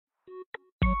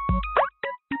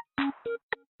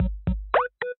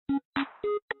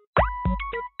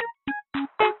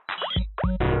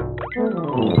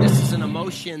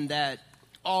emotion that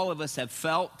all of us have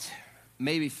felt,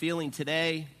 maybe feeling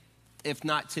today. If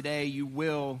not today, you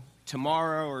will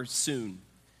tomorrow or soon.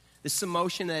 This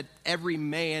emotion that every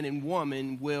man and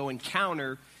woman will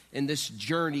encounter in this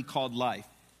journey called life.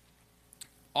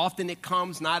 Often it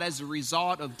comes not as a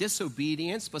result of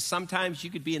disobedience, but sometimes you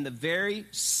could be in the very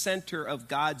center of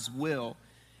God's will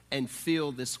and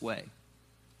feel this way.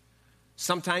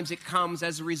 Sometimes it comes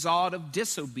as a result of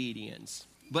disobedience.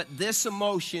 But this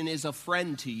emotion is a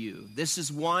friend to you. This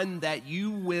is one that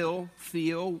you will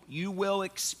feel, you will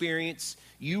experience,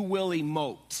 you will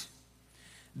emote.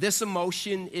 This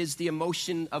emotion is the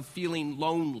emotion of feeling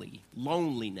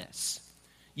loneliness.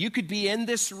 You could be in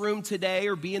this room today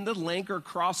or be in the link or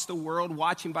across the world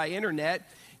watching by internet.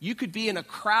 You could be in a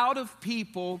crowd of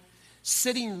people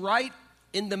sitting right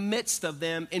in the midst of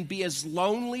them and be as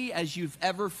lonely as you've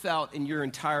ever felt in your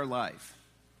entire life.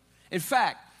 In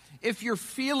fact, if you're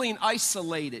feeling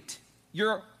isolated,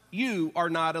 you are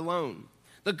not alone.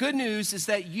 The good news is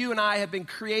that you and I have been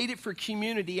created for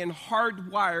community and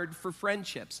hardwired for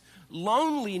friendships.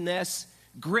 Loneliness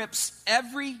grips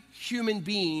every human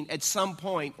being at some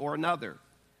point or another.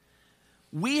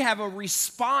 We have a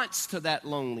response to that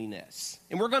loneliness.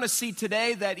 And we're going to see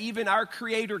today that even our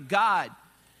Creator God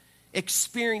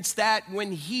experienced that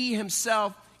when He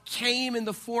Himself came in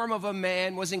the form of a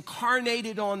man, was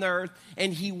incarnated on earth,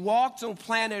 and He walked on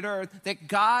planet earth, that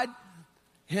God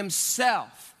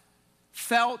Himself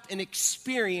felt and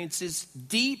experiences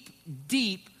deep,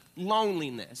 deep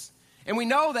loneliness. And we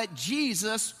know that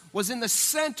Jesus was in the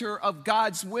center of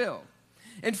God's will.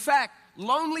 In fact,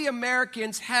 lonely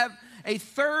Americans have a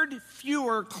third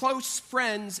fewer close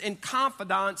friends and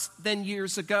confidants than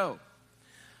years ago.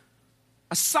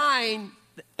 A sign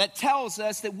that tells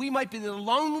us that we might be the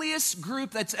loneliest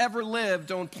group that's ever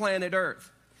lived on planet Earth.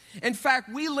 In fact,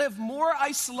 we live more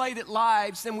isolated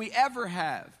lives than we ever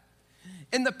have.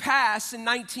 In the past, in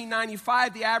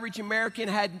 1995, the average American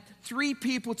had 3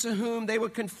 people to whom they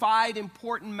would confide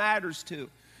important matters to.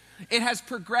 It has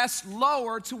progressed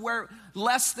lower to where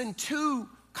less than 2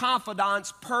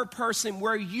 confidants per person,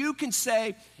 where you can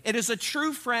say, it is a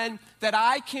true friend that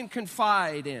I can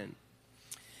confide in.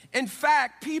 In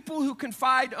fact, people who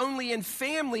confide only in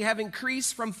family have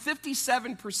increased from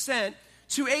 57%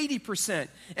 to 80%.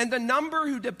 And the number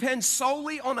who depends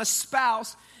solely on a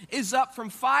spouse is up from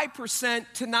 5%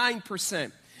 to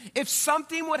 9%. If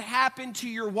something would happen to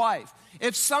your wife,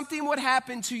 if something would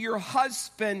happen to your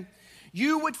husband,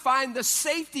 you would find the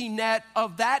safety net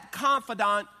of that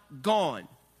confidant gone.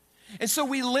 And so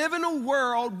we live in a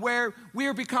world where we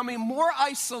are becoming more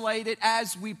isolated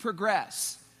as we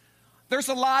progress. There's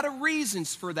a lot of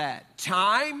reasons for that.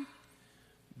 Time,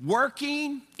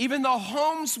 working, even the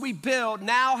homes we build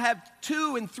now have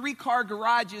 2- and 3-car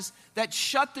garages that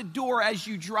shut the door as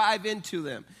you drive into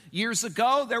them. Years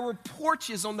ago, there were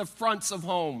porches on the fronts of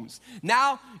homes.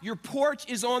 Now, your porch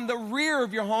is on the rear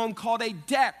of your home called a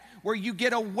deck, where you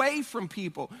get away from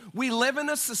people. We live in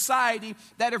a society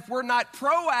that if we're not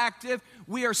proactive,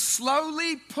 we are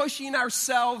slowly pushing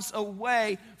ourselves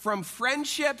away from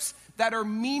friendships that are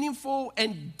meaningful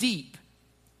and deep.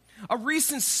 A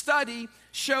recent study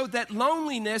showed that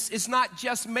loneliness is not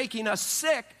just making us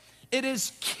sick, it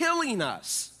is killing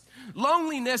us.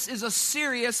 Loneliness is a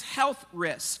serious health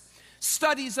risk.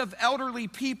 Studies of elderly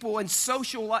people and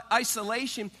social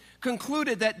isolation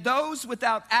concluded that those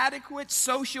without adequate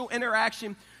social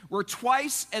interaction were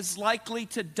twice as likely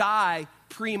to die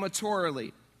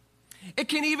prematurely. It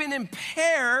can even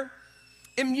impair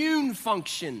immune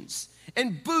functions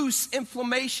and boost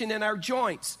inflammation in our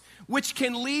joints, which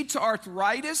can lead to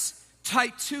arthritis,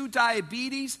 type 2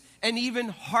 diabetes, and even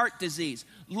heart disease.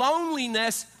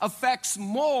 Loneliness affects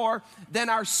more than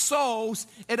our souls.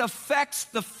 It affects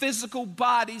the physical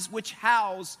bodies which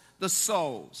house the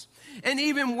souls. And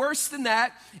even worse than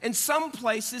that, in some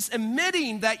places,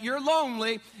 admitting that you're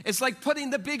lonely is like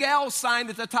putting the big L sign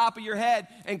at the top of your head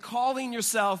and calling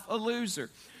yourself a loser.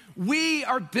 We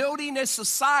are building a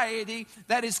society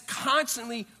that is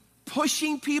constantly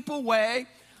pushing people away,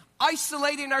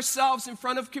 isolating ourselves in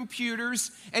front of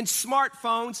computers and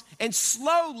smartphones, and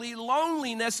slowly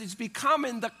loneliness is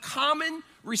becoming the common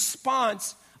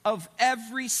response of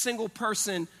every single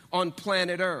person on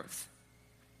planet Earth.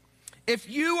 If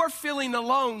you are feeling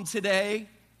alone today,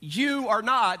 you are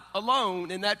not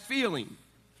alone in that feeling,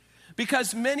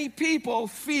 because many people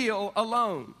feel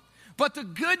alone. But the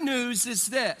good news is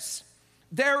this: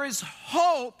 there is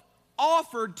hope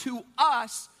offered to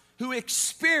us who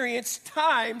experience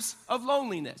times of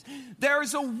loneliness. There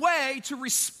is a way to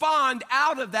respond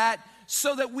out of that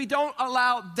so that we don't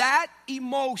allow that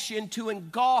emotion to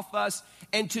engulf us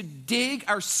and to dig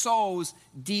our souls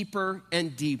deeper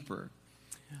and deeper.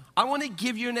 I want to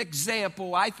give you an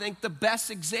example, I think the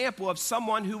best example of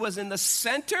someone who was in the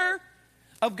center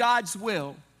of God's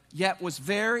will, yet was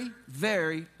very,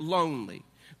 very lonely.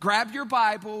 Grab your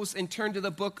Bibles and turn to the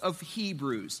book of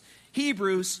Hebrews.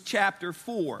 Hebrews chapter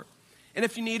 4. And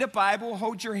if you need a Bible,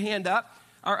 hold your hand up.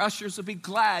 Our ushers will be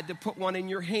glad to put one in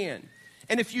your hand.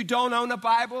 And if you don't own a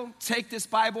Bible, take this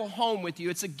Bible home with you.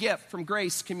 It's a gift from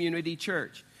Grace Community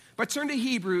Church. But turn to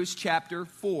Hebrews chapter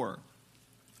 4.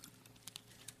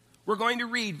 We're going to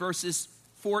read verses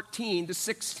 14 to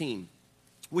 16.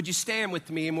 Would you stand with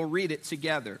me and we'll read it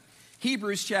together?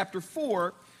 Hebrews chapter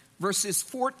 4, verses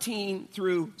 14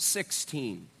 through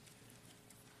 16.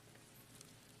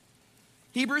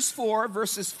 Hebrews 4,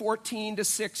 verses 14 to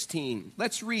 16.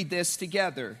 Let's read this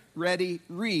together. Ready?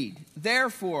 Read.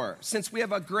 Therefore, since we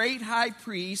have a great high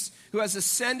priest who has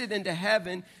ascended into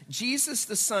heaven, Jesus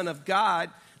the Son of God,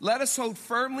 let us hold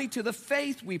firmly to the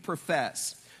faith we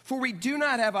profess. For we do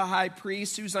not have a high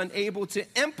priest who's unable to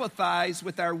empathize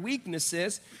with our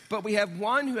weaknesses, but we have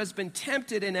one who has been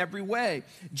tempted in every way,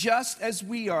 just as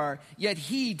we are, yet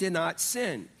he did not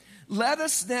sin. Let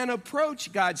us then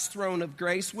approach God's throne of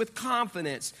grace with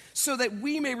confidence, so that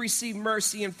we may receive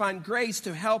mercy and find grace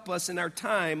to help us in our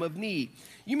time of need.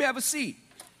 You may have a seat.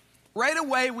 Right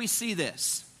away we see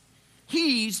this.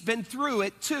 He's been through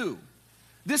it too.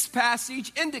 This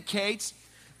passage indicates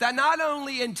that not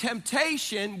only in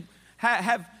temptation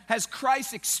has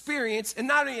Christ experienced, and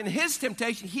not only in his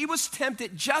temptation, he was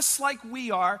tempted just like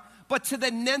we are, but to the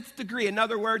nth degree. In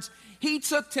other words, he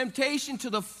took temptation to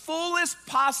the fullest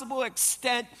possible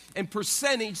extent and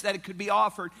percentage that it could be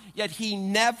offered, yet he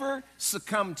never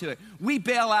succumbed to it. We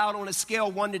bail out on a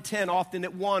scale 1 to 10, often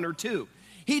at 1 or 2.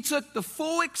 He took the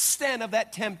full extent of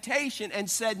that temptation and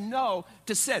said no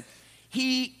to sin.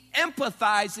 He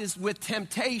empathizes with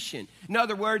temptation. In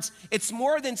other words, it's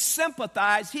more than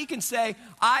sympathize. He can say,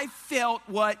 I felt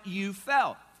what you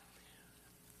felt.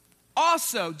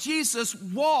 Also, Jesus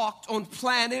walked on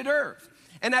planet Earth.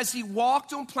 And as he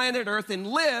walked on planet Earth and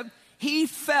lived, he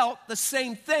felt the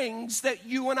same things that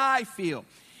you and I feel.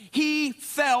 He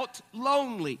felt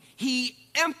lonely. He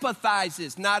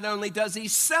empathizes. Not only does he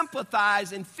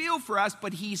sympathize and feel for us,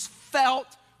 but he's felt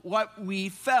what we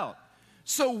felt.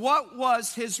 So what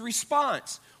was his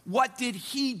response? What did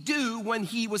he do when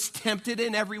he was tempted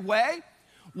in every way?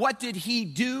 What did he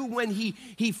do when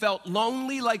he felt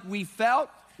lonely like we felt?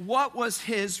 What was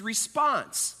his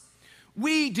response?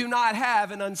 We do not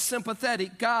have an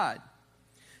unsympathetic God.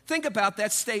 Think about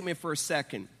that statement for a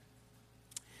second.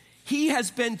 He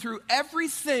has been through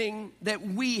everything that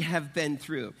we have been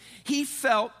through. He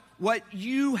felt what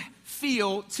you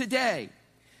feel today.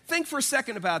 Think for a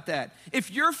second about that.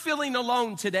 If you're feeling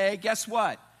alone today, guess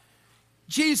what?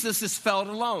 Jesus has felt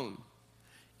alone.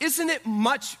 Doesn't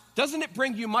it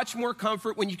bring you much more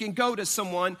comfort when you can go to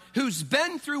someone who's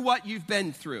been through what you've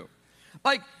been through?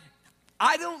 Like,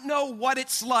 I don't know what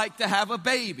it's like to have a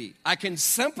baby. I can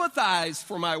sympathize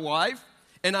for my wife,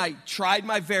 and I tried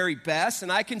my very best,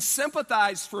 and I can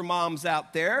sympathize for moms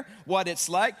out there, what it's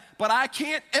like, but I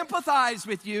can't empathize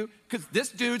with you because this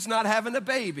dude's not having a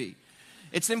baby.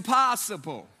 It's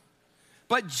impossible.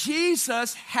 But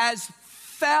Jesus has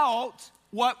felt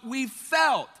what we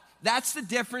felt. That's the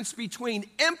difference between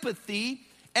empathy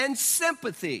and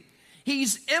sympathy.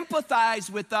 He's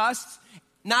empathized with us.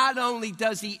 Not only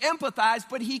does he empathize,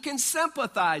 but he can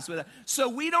sympathize with us. So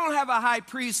we don't have a high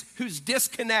priest who's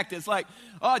disconnected. It's like,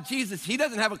 oh, Jesus, he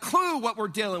doesn't have a clue what we're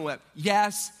dealing with.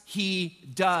 Yes, he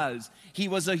does. He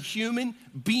was a human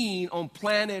being on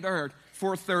planet Earth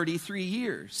for 33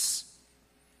 years.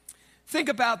 Think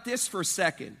about this for a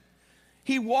second.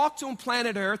 He walked on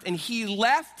planet Earth and he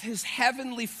left his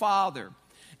heavenly Father.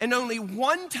 And only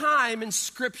one time in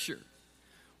Scripture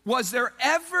was there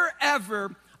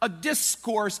ever a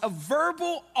discourse, a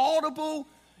verbal, audible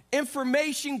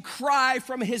information cry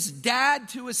from his dad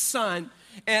to his son,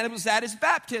 and it was at his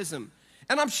baptism.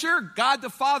 And I'm sure God the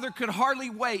Father could hardly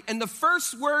wait. And the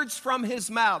first words from his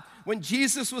mouth when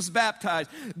Jesus was baptized,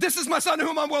 "This is my son in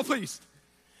whom I'm well pleased."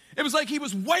 It was like he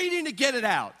was waiting to get it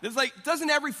out. It's like, doesn't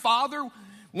every father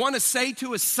want to say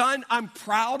to his son, I'm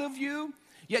proud of you?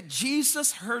 Yet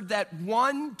Jesus heard that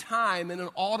one time in an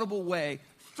audible way,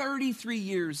 33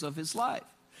 years of his life.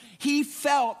 He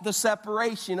felt the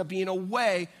separation of being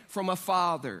away from a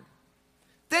father.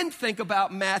 Then think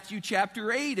about Matthew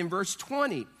chapter 8 and verse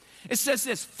 20. It says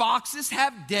this, foxes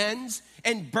have dens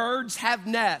and birds have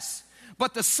nests,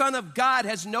 but the Son of God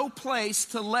has no place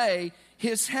to lay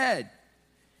his head.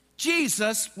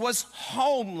 Jesus was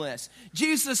homeless.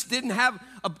 Jesus didn't have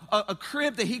a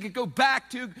crib that he could go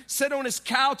back to, sit on his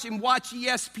couch and watch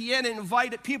ESPN and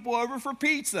invite people over for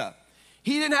pizza.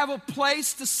 He didn't have a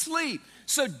place to sleep.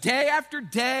 So day after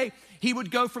day, he would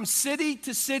go from city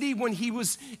to city when he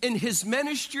was in his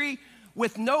ministry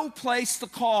with no place to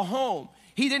call home.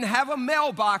 He didn't have a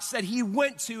mailbox that he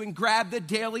went to and grabbed the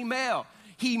daily mail.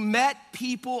 He met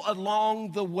people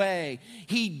along the way.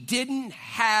 He didn't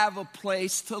have a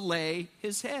place to lay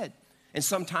his head. And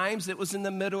sometimes it was in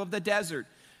the middle of the desert.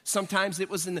 Sometimes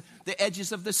it was in the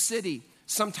edges of the city.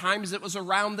 Sometimes it was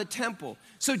around the temple.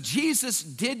 So Jesus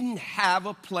didn't have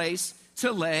a place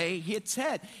to lay his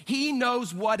head. He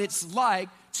knows what it's like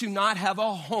to not have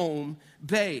a home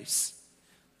base.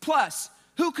 Plus,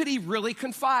 who could he really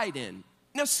confide in?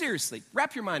 Now, seriously,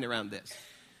 wrap your mind around this.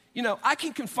 You know, I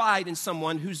can confide in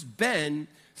someone who's been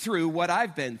through what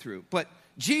I've been through. But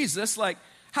Jesus, like,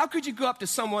 how could you go up to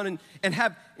someone and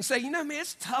say, you know, man,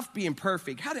 it's tough being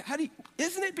perfect. How do you,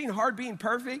 isn't it being hard being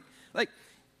perfect? Like,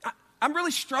 I'm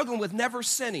really struggling with never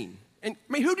sinning. And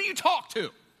I mean, who do you talk to?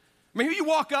 I mean, who you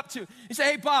walk up to and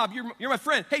say, hey, Bob, you're my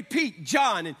friend. Hey, Pete,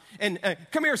 John, and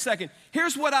come here a second.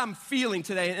 Here's what I'm feeling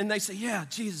today. And they say, yeah,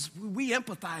 Jesus, we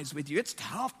empathize with you. It's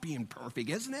tough being perfect,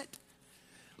 isn't it?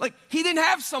 Like, he didn't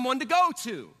have someone to go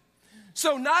to.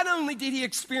 So not only did he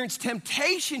experience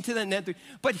temptation to the nth,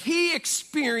 but he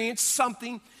experienced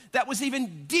something that was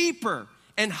even deeper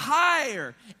and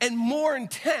higher and more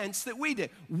intense than we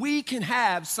did. We can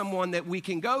have someone that we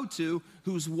can go to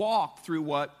who's walked through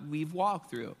what we've walked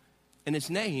through. And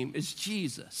his name is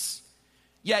Jesus.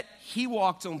 Yet he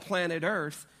walked on planet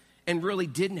Earth and really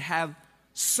didn't have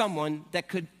someone that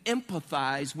could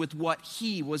empathize with what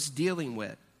he was dealing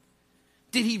with.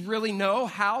 Did he really know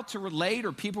how to relate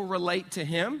or people relate to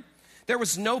him? There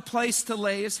was no place to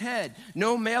lay his head,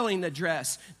 no mailing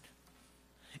address.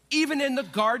 Even in the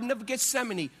Garden of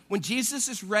Gethsemane, when Jesus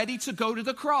is ready to go to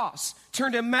the cross,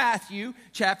 turn to Matthew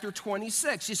chapter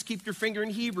 26. Just keep your finger in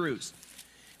Hebrews.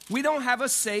 We don't have a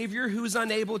Savior who's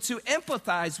unable to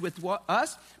empathize with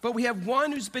us, but we have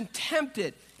one who's been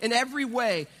tempted in every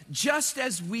way, just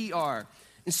as we are.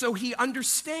 And so he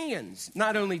understands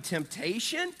not only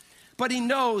temptation, but he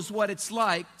knows what it's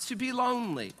like to be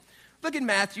lonely. Look at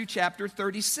Matthew chapter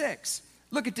 36.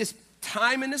 Look at this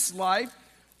time in his life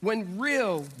when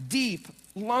real, deep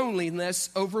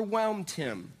loneliness overwhelmed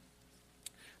him.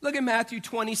 Look at Matthew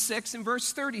 26 and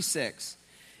verse 36.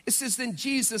 It says, then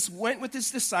Jesus went with his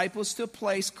disciples to a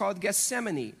place called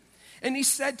Gethsemane. And he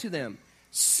said to them,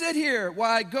 sit here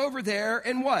while I go over there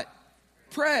and what?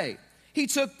 Pray. He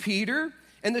took Peter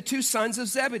and the two sons of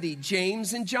Zebedee,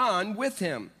 James and John, with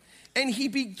him. And he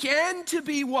began to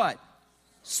be what?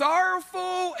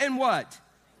 Sorrowful and what?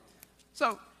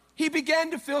 So he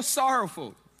began to feel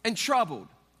sorrowful and troubled.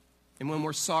 And when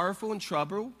we're sorrowful and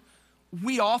troubled,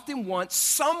 we often want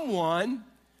someone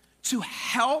to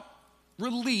help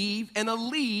relieve and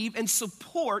alleviate and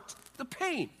support the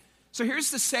pain. So here's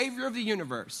the Savior of the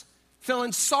universe,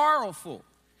 feeling sorrowful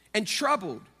and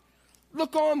troubled.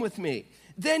 Look on with me.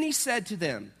 Then he said to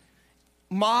them,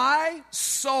 my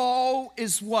soul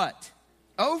is what?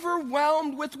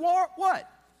 Overwhelmed with what?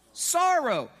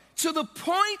 Sorrow. To the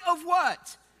point of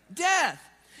what? Death.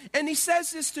 And he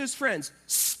says this to his friends,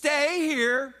 stay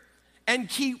here and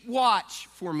keep watch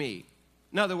for me.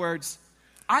 In other words,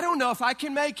 I don't know if I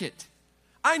can make it.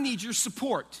 I need your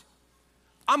support.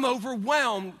 I'm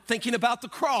overwhelmed thinking about the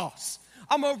cross.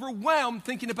 I'm overwhelmed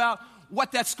thinking about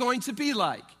what that's going to be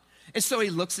like. And so he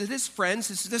looks at his friends,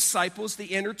 his disciples, the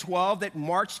inner 12 that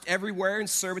marched everywhere and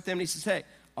served with them. And he says, hey,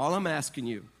 all I'm asking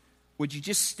you, would you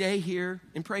just stay here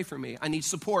and pray for me? I need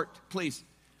support, please.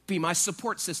 Be my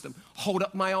support system. Hold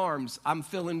up my arms. I'm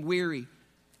feeling weary.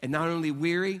 And not only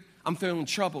weary, I'm feeling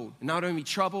troubled. And not only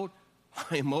troubled,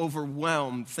 I am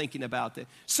overwhelmed thinking about that.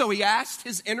 So he asked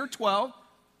his inner 12,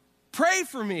 pray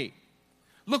for me.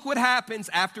 Look what happens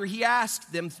after he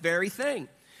asked them the very thing.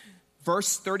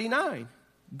 Verse 39.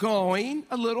 Going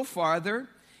a little farther,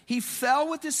 he fell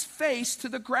with his face to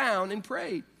the ground and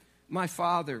prayed, my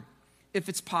Father, if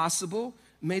it's possible,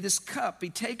 may this cup be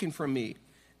taken from me.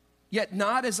 Yet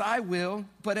not as I will,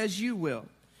 but as you will.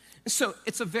 And so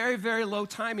it's a very, very low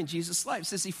time in Jesus' life. It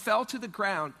says he fell to the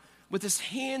ground with his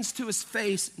hands to his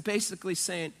face, basically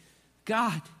saying,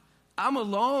 God, I'm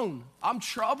alone. I'm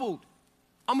troubled.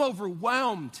 I'm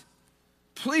overwhelmed.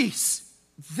 Please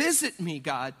visit me,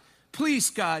 God. Please,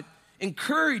 God,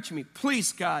 encourage me.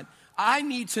 Please, God, I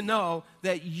need to know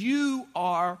that you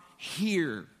are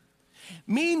here.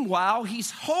 Meanwhile,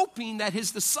 he's hoping that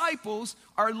his disciples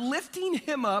are lifting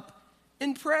him up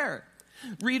in prayer.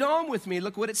 Read on with me.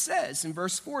 Look what it says in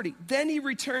verse 40. Then he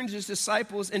returned to his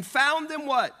disciples and found them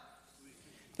what?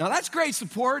 Now that's great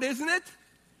support, isn't it?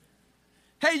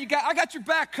 Hey, I got your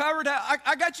back covered.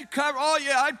 I got you covered. Oh,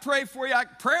 yeah, I'd pray for you.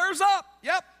 Prayers up.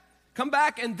 Yep. Come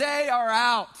back, and they are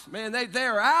out. Man, they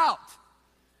are out.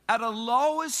 At a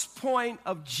lowest point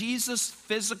of Jesus'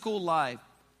 physical life,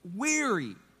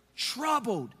 weary,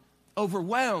 troubled,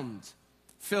 overwhelmed,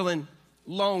 feeling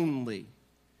lonely.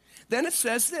 Then it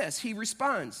says this. He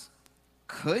responds,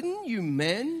 couldn't you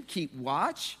men keep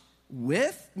watch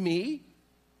with me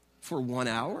for 1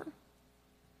 hour?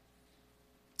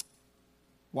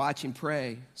 Watch and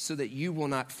pray so that you will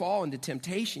not fall into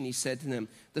temptation, he said to them.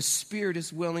 The spirit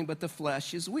is willing, but the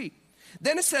flesh is weak.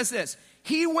 Then it says this.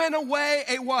 He went away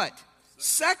a what?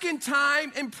 Second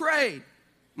time and prayed.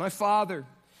 My Father,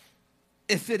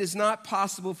 if it is not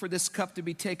possible for this cup to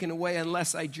be taken away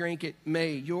unless I drink it,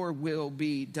 may your will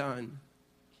be done.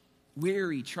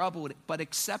 Weary, troubled, but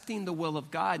accepting the will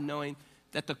of God, knowing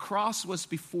that the cross was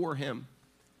before him.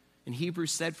 And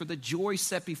Hebrews said, for the joy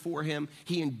set before him,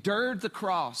 he endured the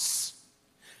cross.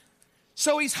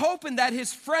 So he's hoping that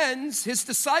his friends, his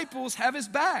disciples, have his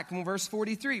back. In verse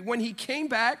 43, when he came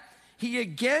back, he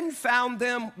again found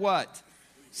them what?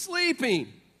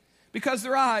 Sleeping. Because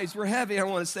their eyes were heavy. I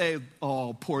want to say,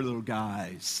 oh, poor little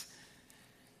guys.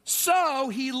 So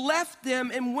he left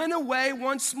them and went away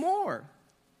once more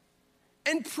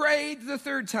and prayed the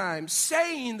third time,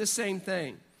 saying the same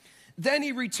thing. Then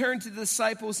he returned to the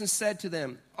disciples and said to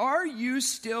them, are you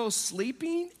still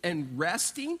sleeping and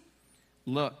resting?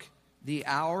 Look, the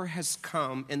hour has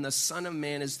come and the Son of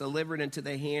Man is delivered into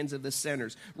the hands of the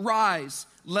sinners. Rise,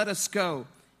 let us go.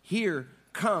 Here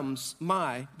comes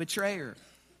my betrayer.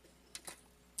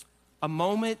 A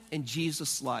moment in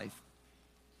Jesus' life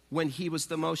when he was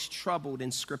the most troubled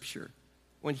in Scripture,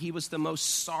 when he was the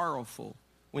most sorrowful,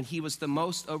 when he was the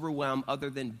most overwhelmed other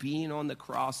than being on the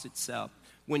cross itself,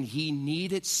 when he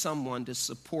needed someone to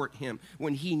support him,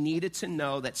 when he needed to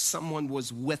know that someone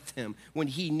was with him, when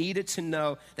he needed to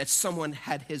know that someone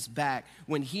had his back,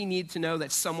 when he needed to know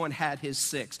that someone had his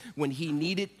six, when he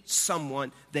needed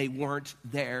someone, they weren't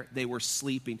there, they were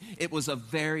sleeping. It was a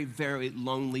very, very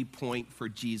lonely point for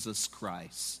Jesus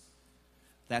Christ.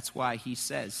 That's why he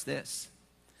says this.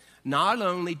 Not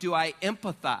only do I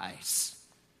empathize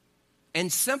and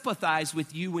sympathize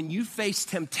with you when you face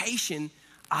temptation,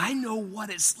 I know what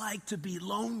it's like to be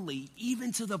lonely,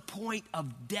 even to the point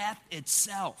of death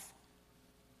itself.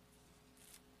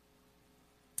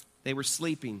 They were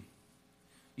sleeping.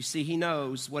 You see, he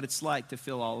knows what it's like to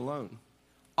feel all alone.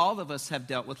 All of us have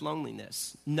dealt with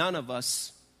loneliness. None of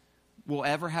us will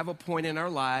ever have a point in our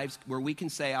lives where we can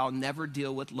say, I'll never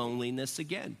deal with loneliness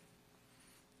again.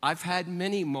 I've had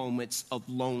many moments of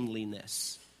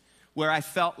loneliness where I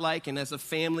felt like, and as a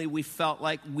family, we felt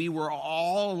like we were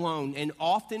all alone. And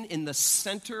often in the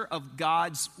center of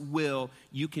God's will,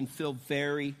 you can feel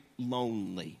very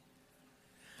lonely.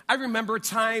 I remember a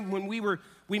time when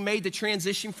we made the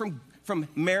transition from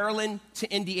Maryland to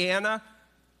Indiana,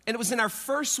 and it was in our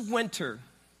first winter.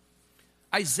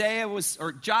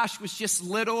 Josh was just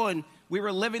little, and we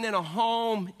were living in a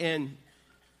home, and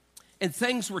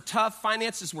things were tough.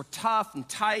 Finances were tough and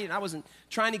tight, and I wasn't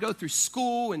trying to go through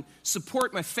school and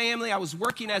support my family. I was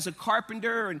working as a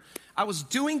carpenter, and I was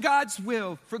doing God's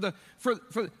will. For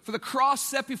the cross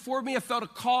set before me, I felt a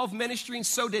call of ministry, and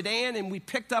so did Ann, and we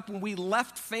picked up and we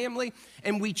left family,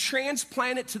 and we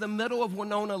transplanted to the middle of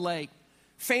Winona Lake.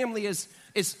 Family is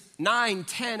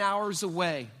 9-10 hours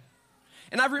away.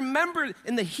 And I remember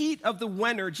in the heat of the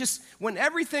winter, just when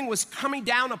everything was coming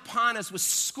down upon us with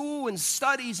school and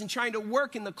studies and trying to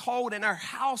work in the cold, and our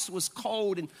house was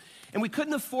cold, and we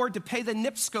couldn't afford to pay the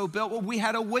NIPSCO bill. Well, we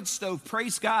had a wood stove,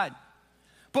 praise God.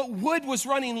 But wood was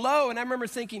running low, and I remember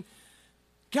thinking,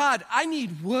 God, I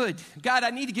need wood. God,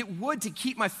 I need to get wood to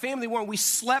keep my family warm. We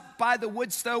slept by the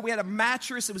wood stove. We had a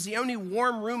mattress. It was the only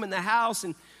warm room in the house,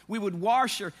 and we would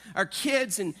wash our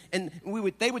kids, and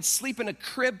they would sleep in a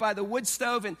crib by the wood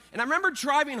stove. And I remember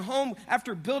driving home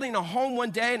after building a home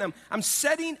one day, and I'm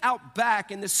sitting out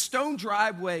back in this stone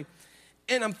driveway,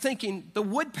 and I'm thinking, the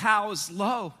wood pile is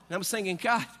low. And I'm thinking,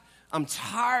 God, I'm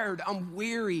tired. I'm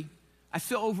weary. I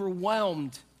feel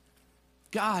overwhelmed.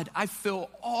 God, I feel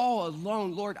all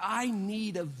alone. Lord, I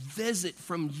need a visit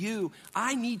from you.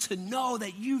 I need to know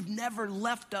that you've never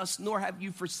left us, nor have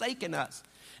you forsaken us.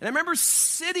 And I remember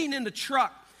sitting in the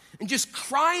truck and just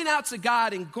crying out to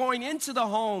God and going into the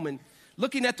home and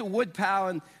looking at the wood pile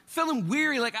and feeling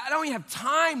weary, like I don't even have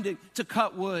time to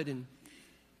cut wood.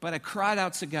 But I cried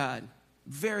out to God.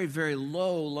 Very, very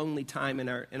low, lonely time in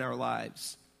our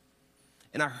lives.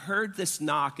 And I heard this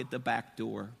knock at the back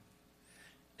door.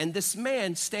 And this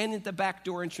man standing at the back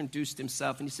door introduced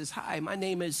himself, and he says, "Hi, my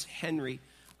name is Henry.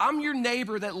 I'm your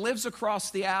neighbor that lives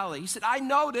across the alley." He said, "I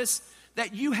noticed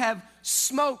that you have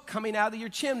smoke coming out of your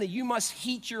chimney. You must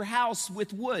heat your house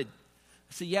with wood."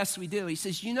 I said, "Yes, we do." He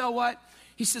says, "You know what?"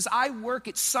 He says, "I work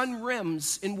at Sun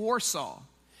Rims in Warsaw."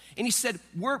 And he said,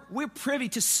 we're privy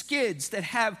to skids that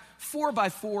have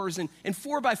 4x4s and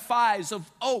 4x5s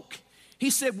of oak. He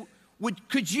said,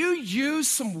 could you use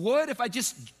some wood if I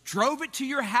just drove it to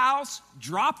your house,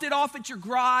 dropped it off at your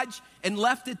garage, and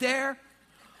left it there?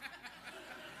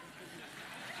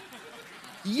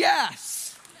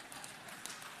 Yes.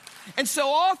 And so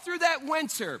all through that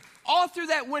winter,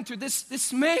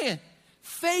 this man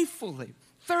faithfully,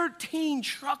 13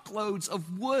 truckloads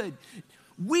of wood,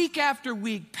 week after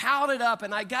week, piled it up,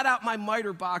 and I got out my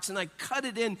miter box and I cut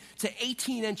it into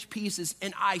 18-inch pieces,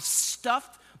 and I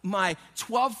stuffed my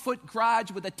 12-foot garage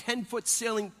with a 10-foot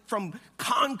ceiling from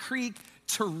concrete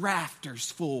to rafters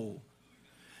full.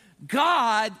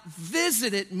 God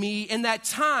visited me in that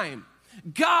time.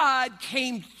 God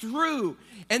came through,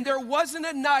 and there wasn't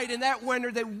a night in that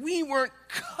winter that we weren't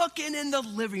cooking in the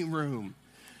living room.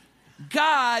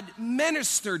 God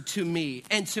ministered to me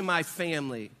and to my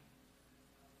family.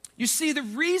 You see, the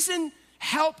reason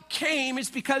help came is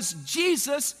because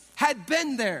Jesus had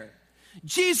been there.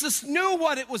 Jesus knew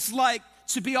what it was like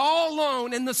to be all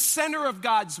alone in the center of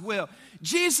God's will.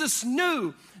 Jesus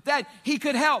knew that he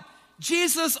could help.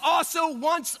 Jesus also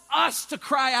wants us to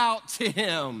cry out to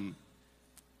him.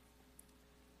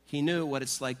 He knew what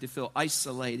it's like to feel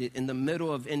isolated in the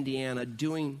middle of Indiana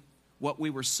doing what we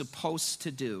were supposed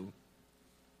to do.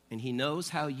 And he knows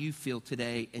how you feel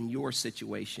today in your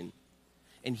situation.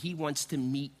 And he wants to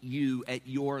meet you at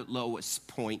your lowest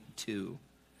point too.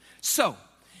 So,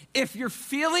 if you're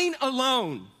feeling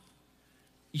alone,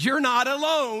 you're not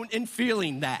alone in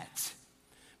feeling that.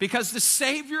 Because the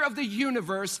Savior of the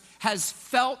universe has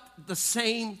felt the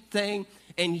same thing,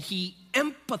 and he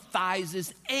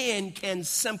empathizes and can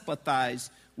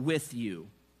sympathize with you.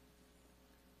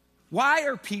 Why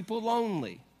are people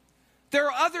lonely? There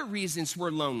are other reasons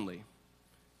we're lonely.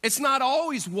 It's not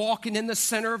always walking in the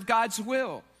center of God's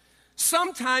will.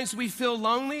 Sometimes we feel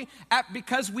lonely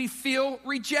because we feel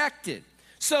rejected.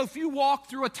 So if you walk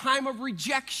through a time of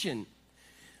rejection,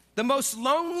 the most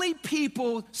lonely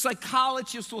people,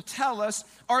 psychologists will tell us,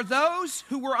 are those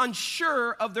who were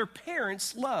unsure of their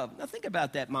parents' love. Now think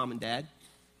about that, mom and dad.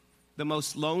 The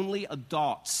most lonely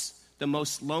adults, the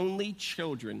most lonely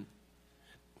children,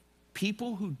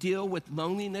 people who deal with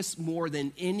loneliness more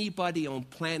than anybody on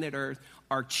planet Earth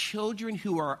are children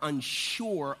who are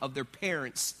unsure of their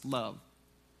parents' love.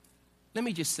 Let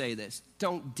me just say this.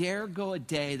 Don't dare go a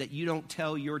day that you don't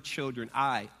tell your children,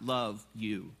 "I love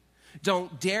you."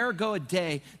 Don't dare go a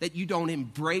day that you don't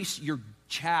embrace your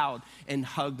child and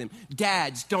hug them.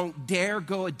 Dads, don't dare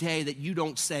go a day that you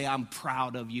don't say, "I'm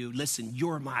proud of you. Listen,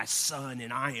 you're my son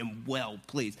and I am well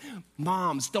pleased."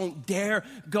 Moms, don't dare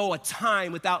go a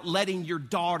time without letting your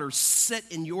daughter sit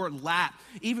in your lap.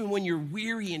 Even when you're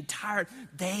weary and tired,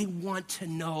 they want to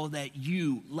know that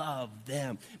you love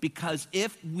them. Because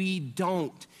if we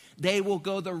don't, they will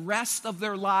go the rest of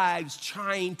their lives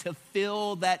trying to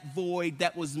fill that void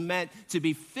that was meant to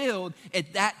be filled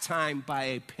at that time by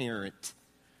a parent.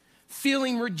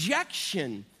 Feeling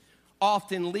rejection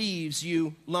often leaves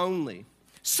you lonely.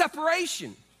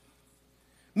 Separation,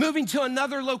 moving to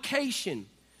another location,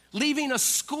 leaving a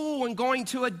school and going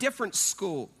to a different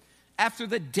school after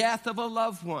the death of a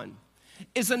loved one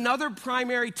is another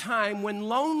primary time when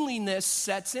loneliness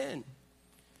sets in.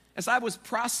 As I was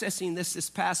processing this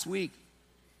past week,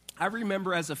 I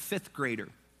remember as a 5th grader,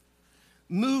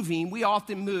 we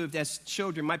often moved as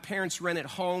children. My parents rented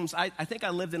homes. I think I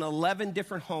lived in 11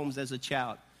 different homes as a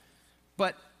child.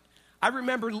 But I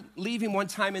remember leaving one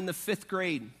time in the 5th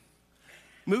grade,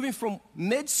 moving from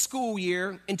mid-school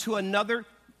year into another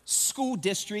school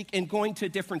district and going to a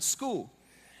different school.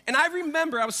 And I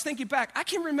was thinking back, I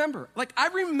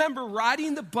remember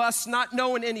riding the bus not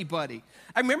knowing anybody.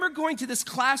 I remember going to this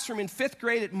classroom in 5th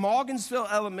grade at Morgansville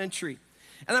Elementary.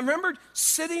 And I remember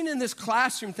sitting in this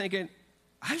classroom thinking,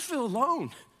 I feel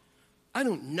alone. I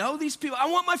don't know these people. I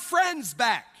want my friends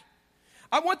back.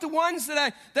 I want the ones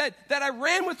that I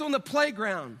ran with on the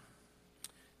playground.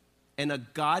 And a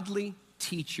godly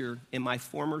teacher in my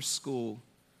former school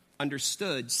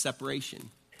understood separation,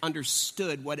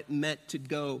 understood what it meant to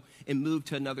go and move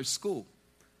to another school.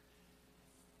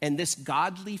 And this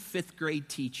godly 5th grade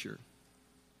teacher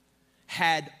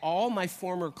had all my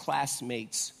former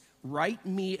classmates write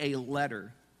me a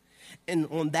letter And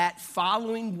on that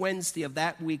following Wednesday of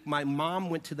that week, my mom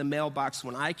went to the mailbox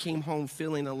when I came home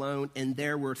feeling alone, and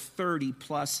there were 30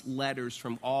 plus letters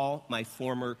from all my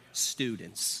former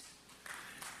students.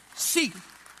 See,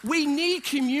 we need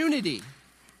community.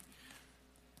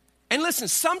 And listen,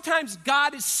 sometimes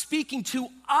God is speaking to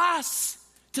us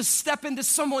to step into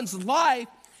someone's life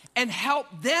and help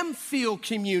them feel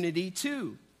community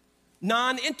too.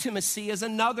 Non-intimacy is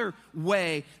another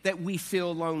way that we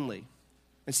feel lonely.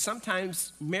 And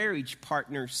sometimes marriage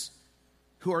partners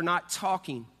who are not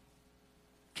talking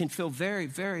can feel very,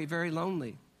 very, very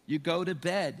lonely. You go to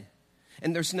bed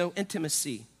and there's no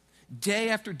intimacy. Day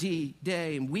after day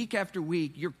and week after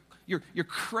week, you're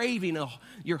craving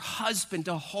your husband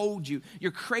to hold you.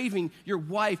 You're craving your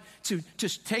wife to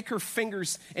take her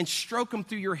fingers and stroke them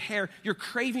through your hair. You're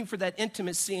craving for that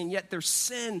intimacy, and yet there's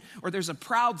sin, or there's a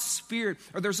proud spirit,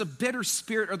 or there's a bitter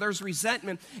spirit, or there's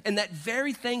resentment, and that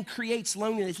very thing creates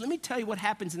loneliness. Let me tell you what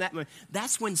happens in that moment.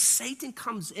 That's when Satan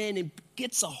comes in and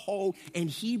gets a hold, and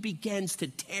he begins to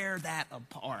tear that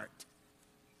apart.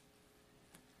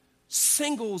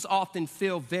 Singles often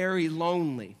feel very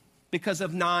lonely because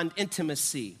of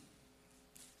non-intimacy.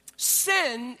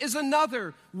 Sin is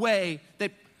another way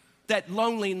that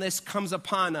loneliness comes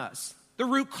upon us. The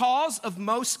root cause of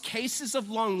most cases of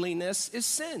loneliness is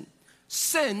sin.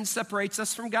 Sin separates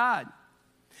us from God.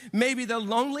 Maybe the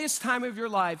loneliest time of your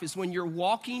life is when you're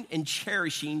walking and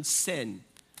cherishing sin,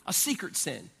 a secret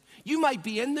sin. You might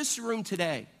be in this room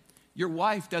today. Your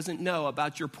wife doesn't know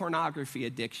about your pornography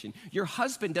addiction. Your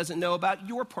husband doesn't know about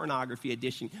your pornography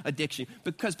addiction.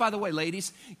 Because, by the way,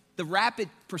 ladies, the rapid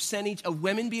percentage of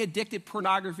women be addicted to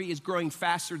pornography is growing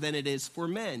faster than it is for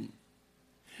men.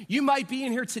 You might be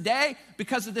in here today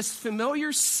because of this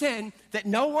familiar sin that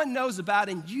no one knows about,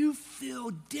 and you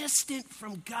feel distant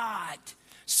from God.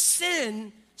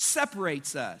 Sin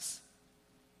separates us.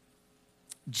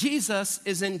 Jesus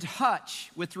is in touch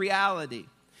with reality.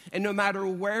 And no matter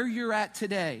where you're at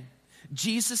today,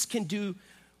 Jesus can do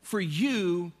for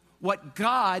you what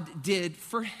God did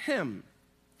for him.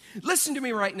 Listen to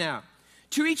me right now.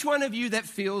 To each one of you that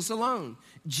feels alone,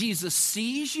 Jesus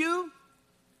sees you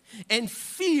and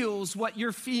feels what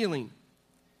you're feeling.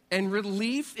 And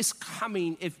relief is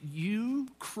coming if you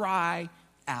cry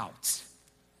out.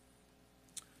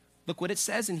 Look what it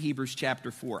says in Hebrews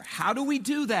chapter 4. How do we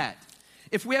do that?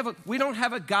 If we don't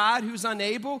have a God who's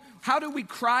unable, how do we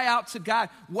cry out to God?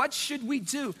 What should we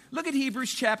do? Look at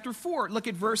Hebrews chapter 4. Look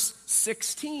at verse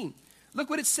 16. Look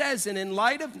what it says. And in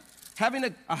light of having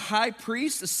a high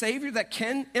priest, a Savior that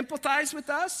can empathize with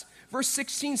us, verse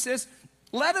 16 says,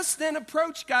 let us then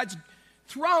approach God's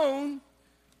throne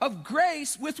of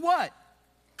grace with what?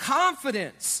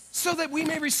 Confidence, so that we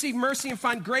may receive mercy and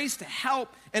find grace to help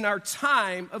in our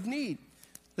time of need.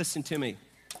 Listen to me.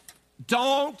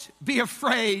 Don't be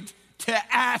afraid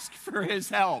to ask for his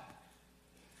help.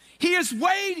 He is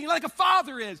waiting like a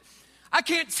father is. I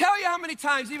can't tell you how many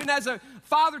times, even as a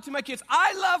father to my kids,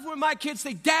 I love when my kids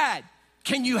say, Dad,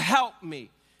 can you help me?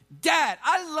 Dad,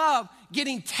 I love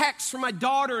getting texts from my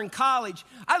daughter in college.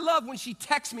 I love when she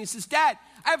texts me and says, Dad,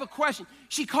 I have a question.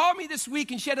 She called me this week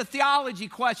and she had a theology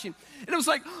question. And it was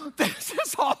like, oh, this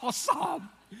is awesome.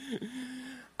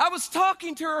 I was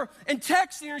talking to her and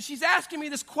texting her, and she's asking me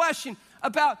this question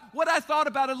about what I thought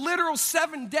about a literal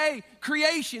 7-day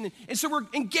creation. And so we're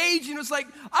engaging. It was like,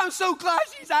 I'm so glad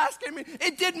she's asking me.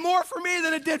 It did more for me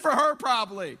than it did for her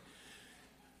probably.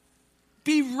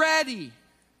 Be ready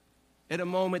at a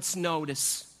moment's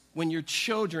notice when your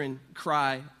children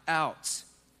cry out.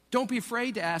 Don't be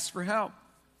afraid to ask for help.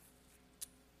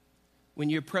 When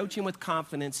you approach him with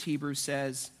confidence, Hebrews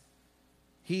says,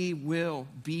 he will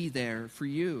be there for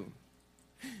you.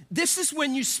 This is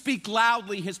when you speak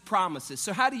loudly his promises.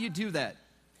 So how do you do that?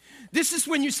 This is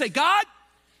when you say, God,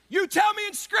 you tell me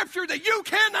in Scripture that you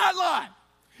cannot lie.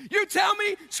 You tell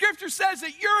me Scripture says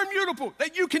that you're immutable,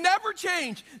 that you can never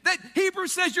change, that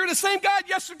Hebrews says you're the same God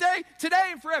yesterday, today,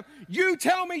 and forever. You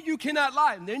tell me you cannot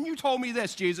lie. And then you told me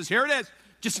this, Jesus. Here it is.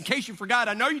 Just in case you forgot.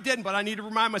 I know you didn't, but I need to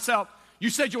remind myself. You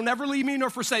said you'll never leave me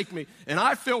nor forsake me. And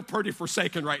I feel pretty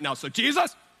forsaken right now. So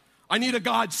Jesus, I need a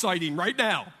God sighting right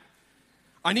now.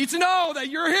 I need to know that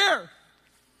you're here.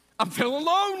 I'm feeling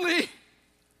lonely.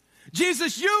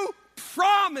 Jesus, you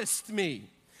promised me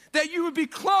that you would be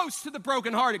close to the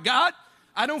brokenhearted. God,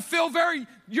 I don't feel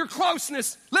your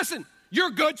closeness. Listen, you're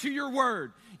good to your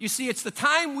word. You see, it's the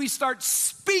time we start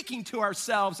speaking to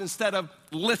ourselves instead of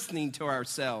listening to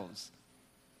ourselves.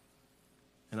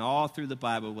 And all through the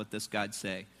Bible, what does God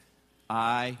say?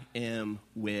 I am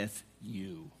with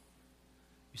you.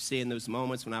 You see, in those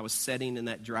moments when I was sitting in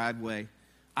that driveway,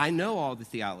 I know all the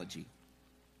theology.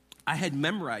 I had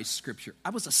memorized scripture.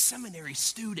 I was a seminary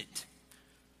student.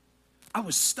 I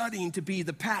was studying to be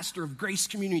the pastor of Grace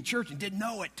Community Church and didn't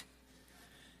know it.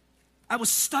 I was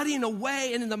studying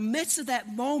away, and in the midst of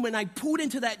that moment, I pulled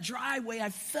into that driveway. I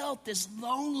felt this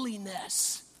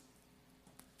loneliness.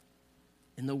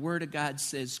 And the Word of God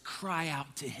says, cry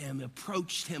out to Him,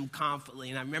 approach Him confidently.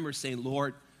 And I remember saying,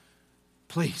 Lord,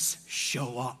 please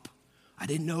show up. I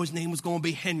didn't know His name was going to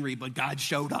be Henry, but God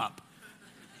showed up.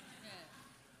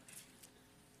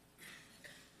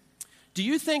 Do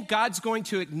you think God's going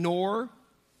to ignore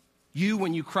you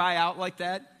when you cry out like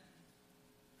that?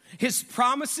 His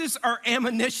promises are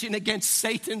ammunition against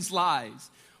Satan's lies.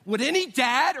 Would any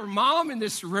dad or mom in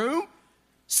this room,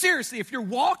 seriously, if you're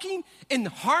walking in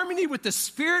harmony with the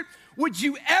Spirit, would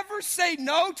you ever say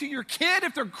no to your kid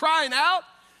if they're crying out?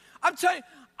 I'm telling you,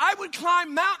 I would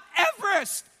climb Mount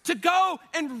Everest to go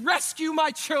and rescue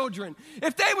my children.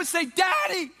 If they would say,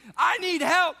 Daddy, I need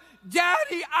help.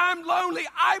 Daddy, I'm lonely.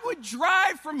 I would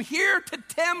drive from here to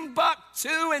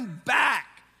Timbuktu and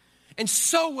back. And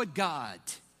so would God.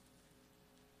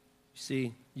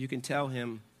 See, you can tell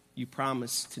Him, you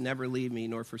promise to never leave me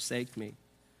nor forsake me.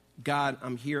 God,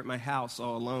 I'm here at my house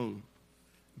all alone.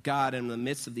 God, I'm in the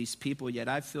midst of these people, yet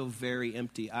I feel very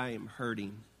empty. I am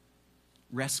hurting.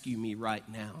 Rescue me right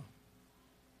now.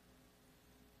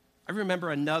 I remember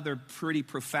another pretty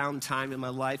profound time in my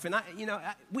life, and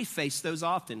we face those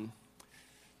often.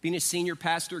 Being a senior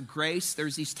pastor at Grace,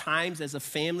 there's these times as a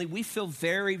family, we feel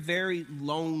very, very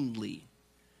lonely.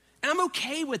 And I'm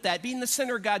okay with that, being the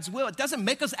center of God's will. It doesn't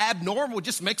make us abnormal, it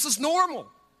just makes us normal.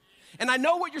 And I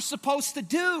know what you're supposed to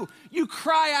do. You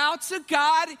cry out to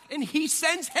God, and He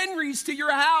sends Henrys to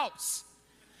your house.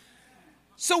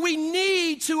 So we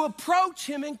need to approach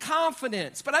Him in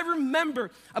confidence. But I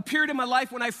remember a period in my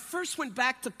life when I first went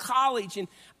back to college, and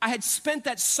I had spent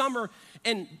that summer,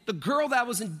 and the girl that I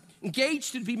was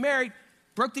engaged to be married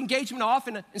broke the engagement off.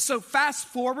 And so fast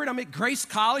forward, I'm at Grace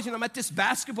College, and I'm at this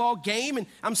basketball game, and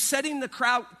I'm sitting in the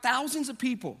crowd, thousands of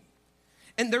people.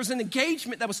 And there was an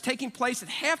engagement that was taking place at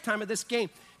halftime of this game.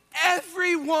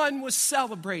 Everyone was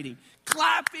celebrating,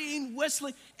 clapping,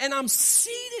 whistling, and I'm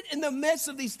seated in the midst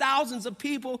of these thousands of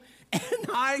people, and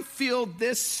I feel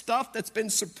this stuff that's been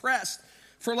suppressed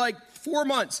for like 4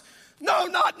 months. No,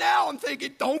 not now. I'm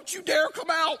thinking, don't you dare come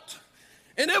out.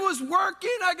 And it was working.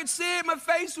 I could see it. My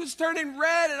face was turning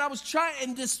red, and I was trying,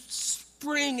 and this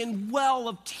spring and well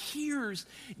of tears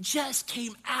just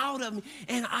came out of me,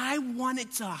 and I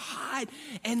wanted to hide.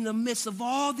 In the midst of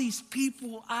all these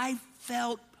people, I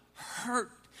felt hurt.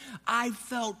 I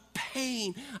felt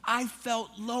pain. I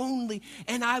felt lonely.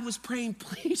 And I was praying,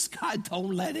 please, God,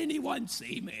 don't let anyone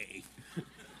see me.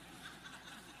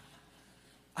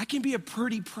 I can be a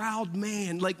pretty proud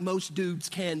man like most dudes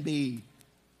can be.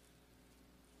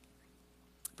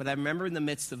 But I remember in the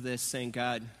midst of this saying,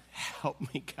 God, help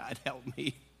me, God, help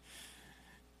me.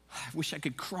 I wish I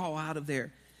could crawl out of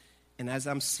there. And as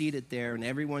I'm seated there and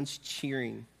everyone's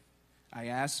cheering, I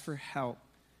asked for help.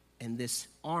 And this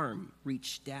arm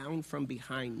reached down from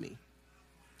behind me,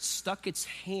 stuck its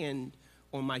hand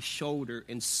on my shoulder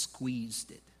and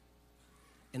squeezed it.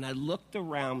 And I looked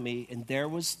around me, and there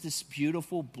was this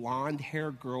beautiful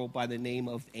blonde-haired girl by the name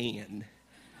of Anne,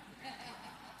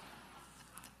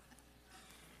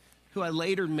 who I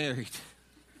later married.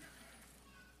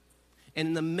 And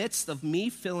in the midst of me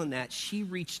feeling that, she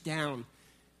reached down,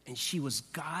 and she was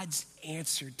God's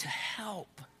answer to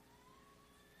help.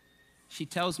 She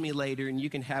tells me later, and you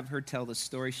can have her tell the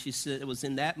story, she said, it was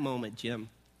in that moment, Jim,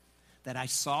 that I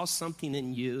saw something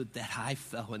in you that I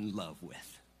fell in love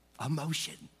with,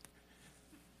 emotion.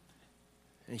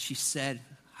 And she said,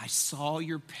 I saw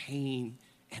your pain,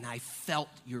 and I felt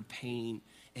your pain,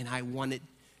 and I wanted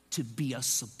to be a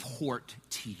support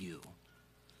to you.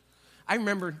 I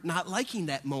remember not liking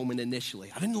that moment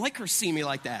initially. I didn't like her seeing me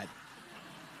like that.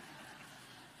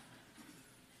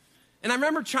 And I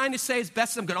remember trying to say as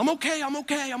best as I'm going, I'm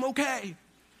okay.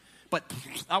 But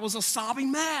I was a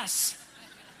sobbing mess.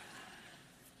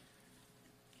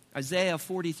 Isaiah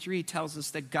 43 tells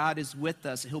us that God is with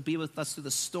us. He'll be with us through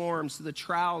the storms, through the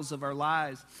trials of our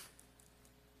lives.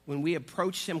 When we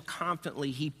approach Him confidently,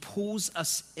 He pulls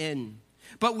us in.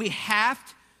 But we have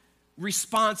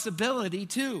responsibility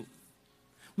too.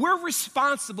 We're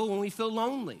responsible when we feel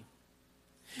lonely.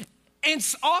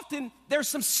 And often there's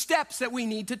some steps that we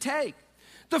need to take.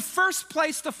 The first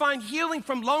place to find healing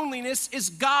from loneliness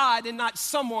is God and not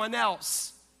someone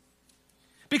else.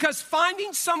 Because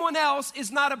finding someone else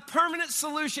is not a permanent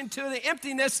solution to the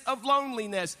emptiness of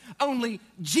loneliness. Only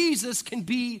Jesus can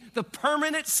be the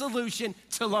permanent solution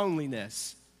to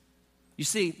loneliness. You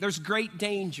see, there's great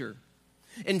danger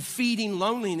in feeding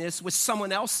loneliness with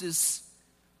someone else's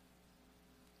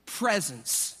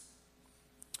presence.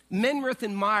 Menrith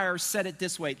and Myers said it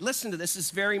this way. Listen to this,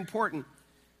 it's very important.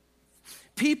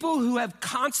 People who have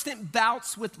constant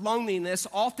bouts with loneliness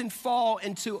often fall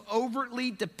into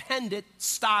overtly dependent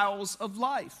styles of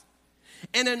life.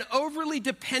 And an overly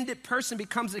dependent person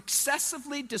becomes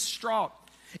excessively distraught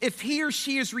if he or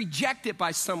she is rejected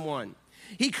by someone.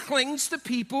 He clings to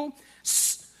people,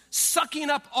 sucking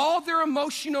up all their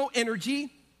emotional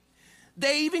energy.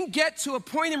 They even get to a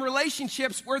point in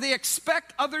relationships where they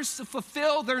expect others to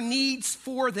fulfill their needs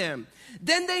for them.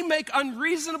 Then they make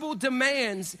unreasonable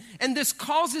demands, and this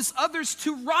causes others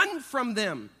to run from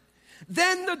them.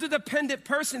 Then the dependent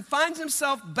person finds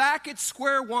himself back at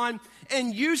square one,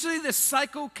 and usually the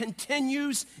cycle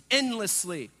continues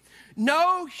endlessly.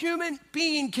 No human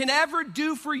being can ever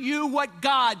do for you what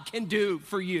God can do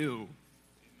for you.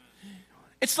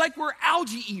 It's like we're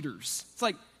algae eaters. It's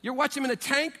like you're watching them in a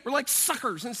tank, we're like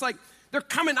suckers. And it's like they're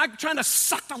coming, I'm trying to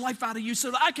suck the life out of you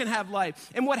so that I can have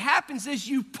life. And what happens is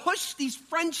you push these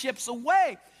friendships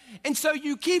away. And so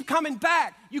you keep coming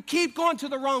back. You keep going to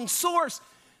the wrong source.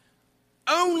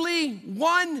 Only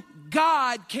one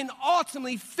God can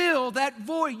ultimately fill that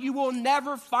void. You will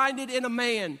never find it in a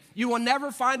man. You will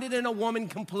never find it in a woman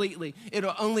completely.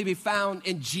 It'll only be found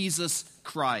in Jesus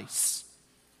Christ.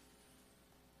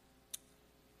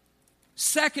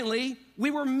 Secondly,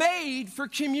 we were made for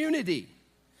community.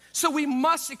 So we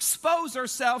must expose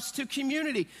ourselves to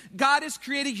community. God has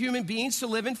created human beings to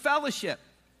live in fellowship.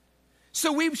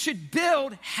 So we should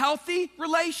build healthy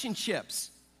relationships.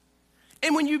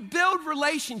 And when you build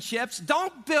relationships,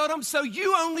 don't build them so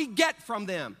you only get from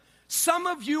them. Some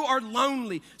of you are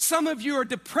lonely. Some of you are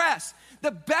depressed. The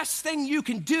best thing you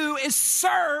can do is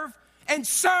serve and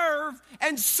serve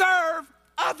and serve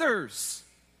others.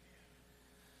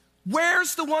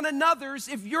 Where's the one another's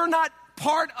if you're not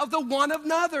part of the one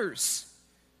another's?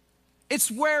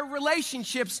 It's where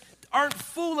relationships aren't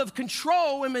full of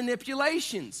control and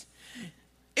manipulations.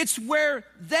 It's where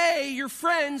they, your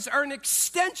friends, are an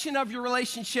extension of your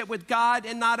relationship with God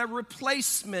and not a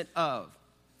replacement of.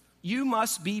 You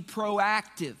must be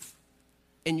proactive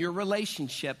in your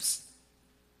relationships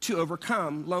to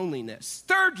overcome loneliness.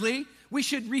 Thirdly, we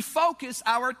should refocus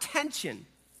our attention.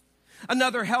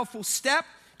 Another helpful step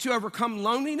to overcome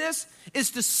loneliness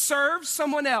is to serve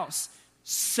someone else.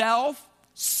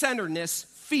 Self-centeredness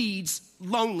feeds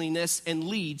loneliness and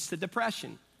leads to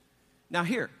depression. Now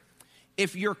here,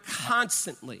 if you're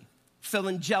constantly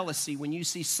feeling jealousy when you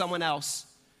see someone else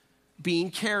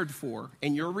being cared for,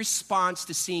 and your response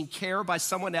to seeing care by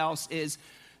someone else is,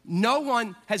 no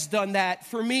one has done that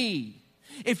for me.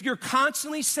 If you're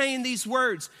constantly saying these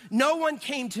words, no one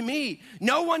came to me,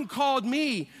 no one called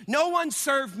me, no one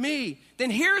served me,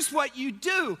 then here's what you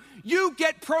do. You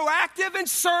get proactive and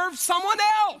serve someone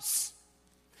else.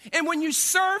 And when you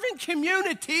serve in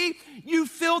community, you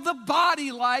feel the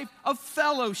body life of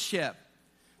fellowship.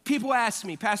 People ask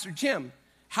me, Pastor Jim,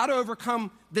 how to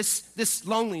overcome this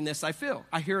loneliness I feel?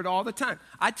 I hear it all the time.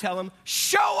 I tell them,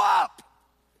 show up.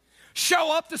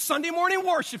 Show up to Sunday morning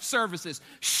worship services.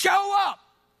 Show up.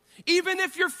 Even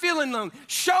if you're feeling lonely,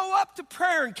 show up to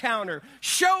prayer encounter.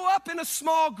 Show up in a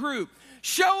small group.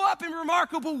 Show up in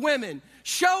Remarkable Women.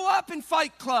 Show up in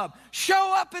Fight Club.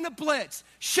 Show up in a Blitz.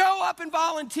 Show up and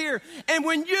volunteer. And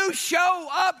when you show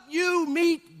up, you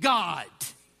meet God.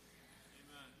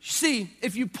 See,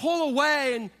 if you pull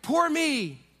away and poor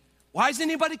me, why is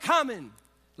anybody coming?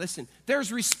 Listen,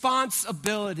 there's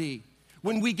responsibility.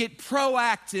 When we get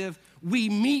proactive, we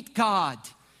meet God.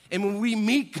 And when we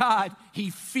meet God,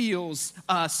 he fills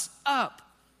us up.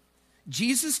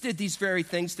 Jesus did these very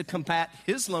things to combat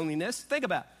his loneliness. Think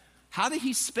about it. How did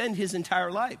he spend his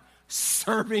entire life?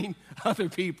 Serving other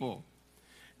people.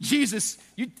 Jesus,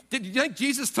 did you think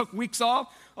Jesus took weeks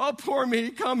off? Oh, poor me,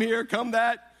 come here, come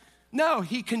that. No,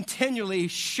 he continually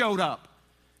showed up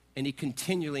and he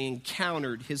continually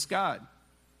encountered his God.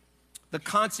 The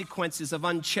consequences of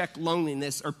unchecked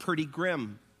loneliness are pretty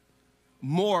grim.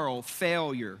 Moral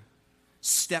failure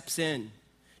steps in.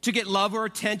 To get love or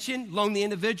attention, lonely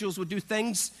individuals would do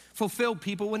things fulfilled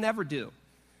people would never do.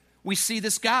 We see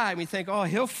this guy and we think, oh,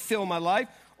 he'll fill my life.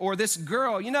 Or this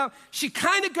girl, she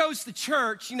kind of goes to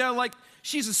church, like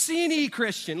she's a C&E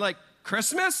Christian, like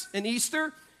Christmas and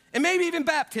Easter. And maybe even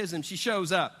baptism, she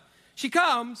shows up. She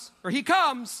comes, or he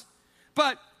comes,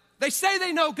 but they say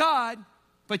they know God,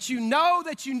 but you know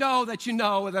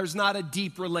there's not a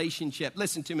deep relationship.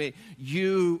 Listen to me.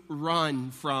 You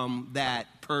run from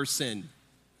that person.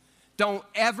 Don't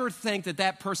ever think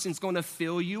that person's going to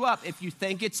fill you up. If you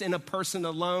think it's in a person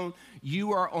alone,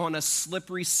 you are on a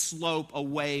slippery slope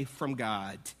away from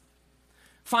God.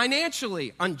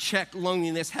 Financially, unchecked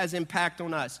loneliness has impact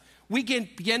on us. We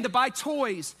begin to buy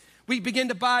toys. We begin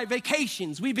to buy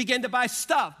vacations. We begin to buy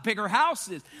stuff, bigger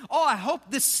houses. Oh, I hope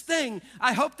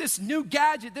this new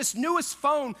gadget, this newest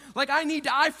phone, like I need the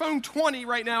iPhone 20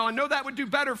 right now. I know that would do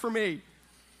better for me.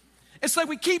 It's like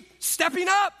we keep stepping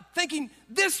up, thinking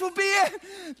this will be it.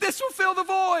 This will fill the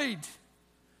void.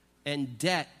 And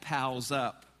debt piles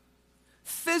up.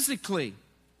 Physically,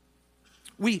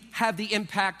 we have the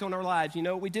impact on our lives. You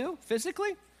know what we do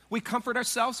physically? We comfort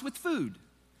ourselves with food.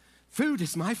 Food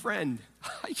is my friend.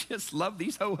 I just love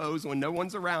these ho-hos when no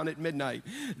one's around at midnight.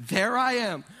 There I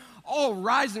am. Oh,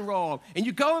 rise and roll. And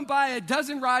you go and buy a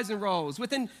dozen rise and rolls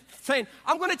within saying,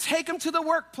 I'm going to take them to the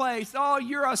workplace. Oh,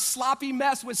 you're a sloppy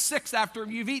mess with 6 after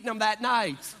you've eaten them that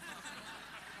night.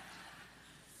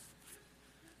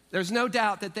 There's no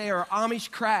doubt that they are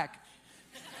Amish crack.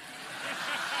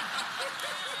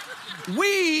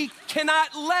 We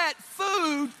cannot let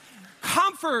food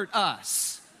comfort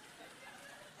us.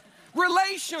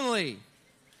 Relationally,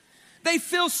 they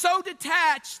feel so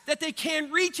detached that they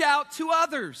can't reach out to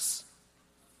others.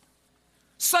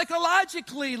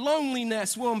 Psychologically,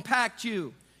 loneliness will impact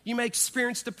you. You may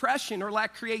experience depression or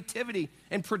lack creativity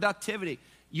and productivity.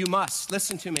 You must,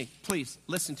 listen to me, please,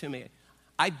 listen to me.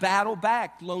 I battle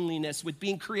back loneliness with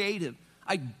being creative.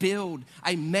 I build,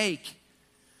 I make,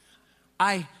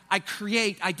 I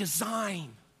create, I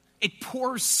design. It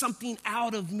pours something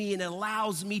out of me and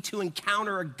allows me to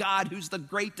encounter a God who's the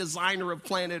great designer of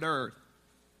planet Earth.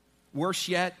 Worse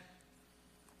yet,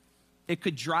 it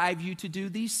could drive you to do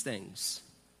these things.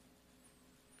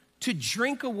 To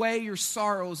drink away your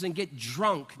sorrows and get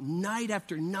drunk night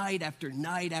after night after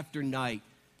night after night,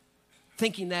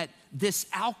 thinking that this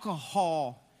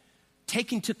alcohol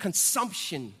taken to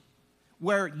consumption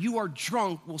where you are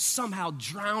drunk will somehow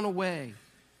drown away.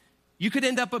 You could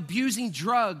end up abusing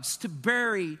drugs to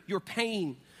bury your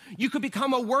pain. You could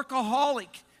become a workaholic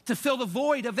to fill the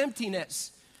void of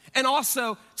emptiness and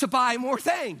also to buy more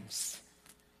things.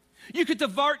 You could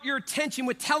divert your attention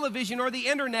with television or the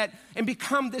internet and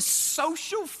become this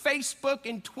social Facebook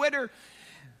and Twitter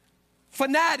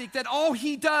fanatic that all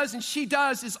he does and she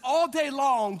does is all day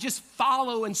long just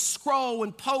follow and scroll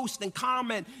and post and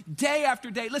comment day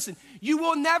after day. Listen, you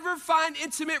will never find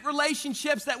intimate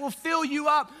relationships that will fill you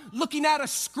up looking at a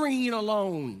screen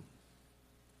alone.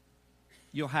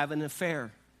 You'll have an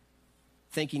affair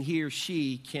thinking he or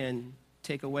she can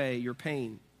take away your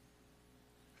pain.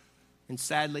 And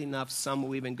sadly enough, some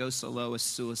will even go so low as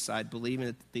suicide, believing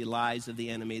that the lies of the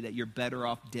enemy, that you're better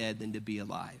off dead than to be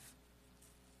alive.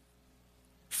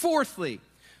 Fourthly,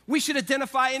 we should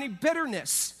identify any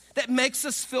bitterness that makes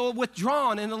us feel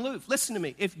withdrawn and aloof. Listen to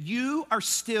me. If you are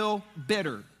still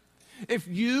bitter, if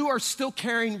you are still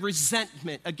carrying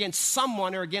resentment against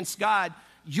someone or against God,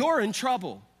 you're in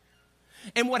trouble.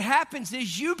 And what happens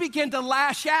is you begin to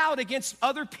lash out against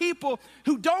other people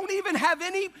who don't even have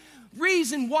any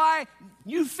reason why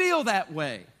you feel that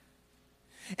way.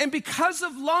 And because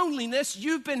of loneliness,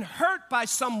 you've been hurt by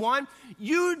someone,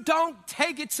 you don't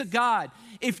take it to God.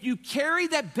 If you carry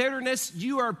that bitterness,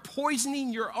 you are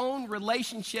poisoning your own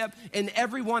relationship and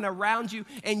everyone around you,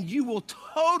 and you will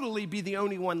totally be the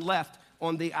only one left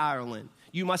on the island.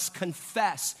 You must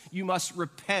confess, you must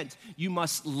repent, you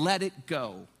must let it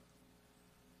go.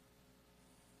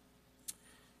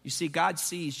 You see, God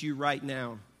sees you right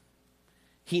now.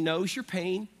 He knows your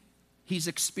pain, He's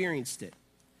experienced it.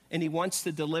 And He wants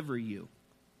to deliver you.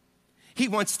 He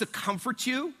wants to comfort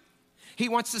you. He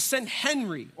wants to send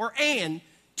Henry or Ann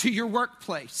to your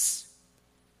workplace.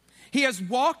 He has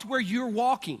walked where you're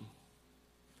walking.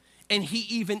 And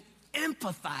He even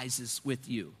empathizes with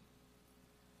you.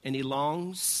 And He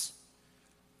longs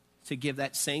to give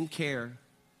that same care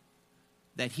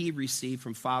that He received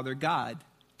from Father God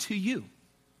to you.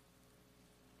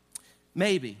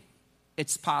 Maybe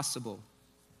it's possible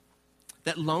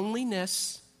that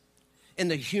loneliness in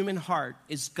the human heart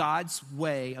is God's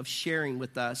way of sharing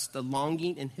with us the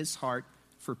longing in His heart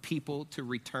for people to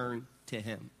return to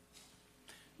Him.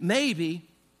 Maybe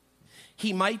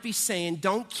He might be saying,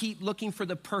 don't keep looking for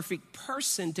the perfect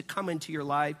person to come into your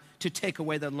life to take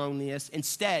away the loneliness.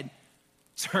 Instead,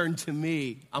 turn to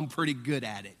me. I'm pretty good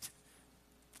at it.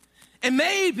 And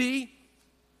maybe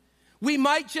we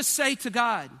might just say to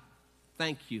God,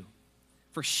 thank you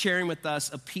for sharing with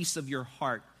us a piece of your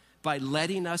heart by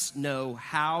letting us know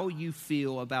how you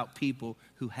feel about people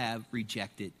who have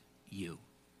rejected you.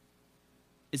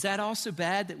 Is that also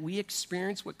bad that we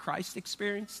experience what Christ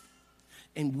experienced?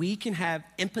 And we can have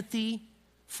empathy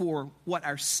for what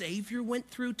our Savior went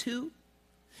through too?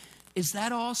 Is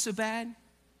that all so bad?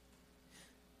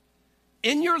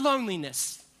 In your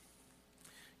loneliness,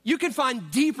 you can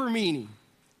find deeper meaning.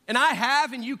 And I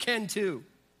have, and you can too.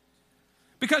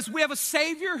 Because we have a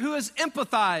Savior who has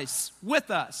empathized with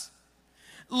us.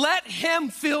 Let him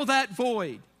fill that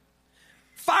void.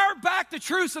 Fire back the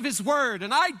truths of his word,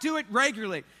 and I do it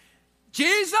regularly.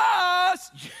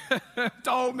 Jesus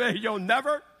told me you'll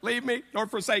never leave me nor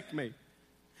forsake me.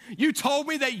 You told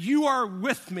me that you are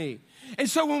with me. And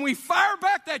so when we fire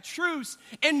back that truth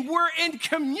and we're in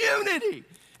community,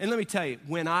 and let me tell you,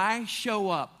 when I show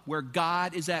up where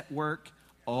God is at work,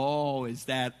 oh, is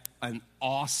that an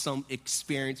awesome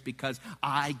experience because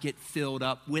I get filled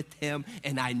up with him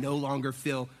and I no longer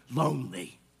feel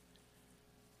lonely.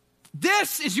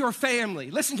 This is your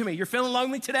family. Listen to me. You're feeling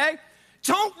lonely today?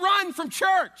 Don't run from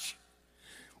church.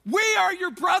 We are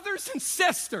your brothers and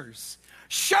sisters.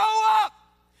 Show up.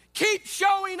 Keep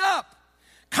showing up.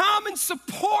 Come and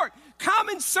support. Come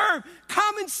and serve.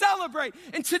 Come and celebrate.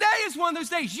 And today is one of those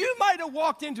days you might have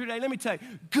walked in today. Let me tell you,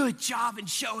 good job in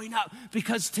showing up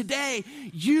because today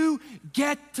you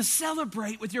get to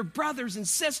celebrate with your brothers and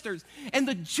sisters. And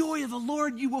the joy of the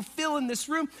Lord you will feel in this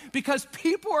room because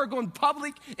people are going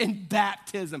public in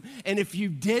baptism. And if you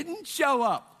didn't show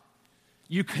up,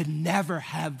 you could never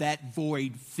have that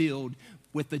void filled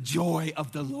with the joy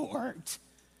of the Lord.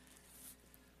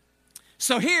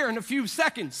 So here in a few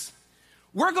seconds,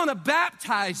 we're going to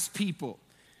baptize people.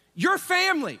 Your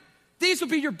family. These will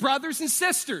be your brothers and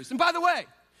sisters. And by the way,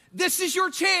 this is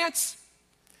your chance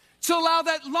to allow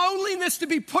that loneliness to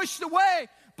be pushed away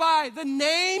by the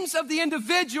names of the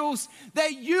individuals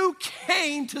that you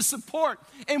came to support.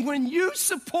 And when you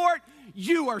support,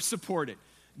 you are supported.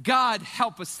 God,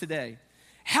 help us today.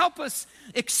 Help us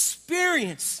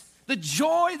experience the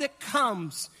joy that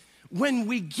comes when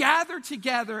we gather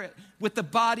together with the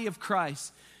body of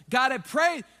Christ. God, I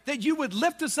pray that you would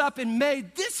lift us up and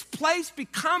make this place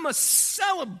become a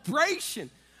celebration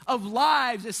of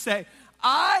lives that say,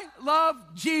 I love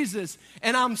Jesus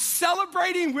and I'm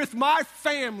celebrating with my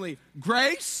family,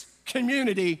 Grace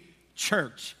Community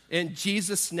Church. In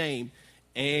Jesus' name,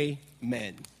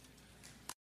 amen.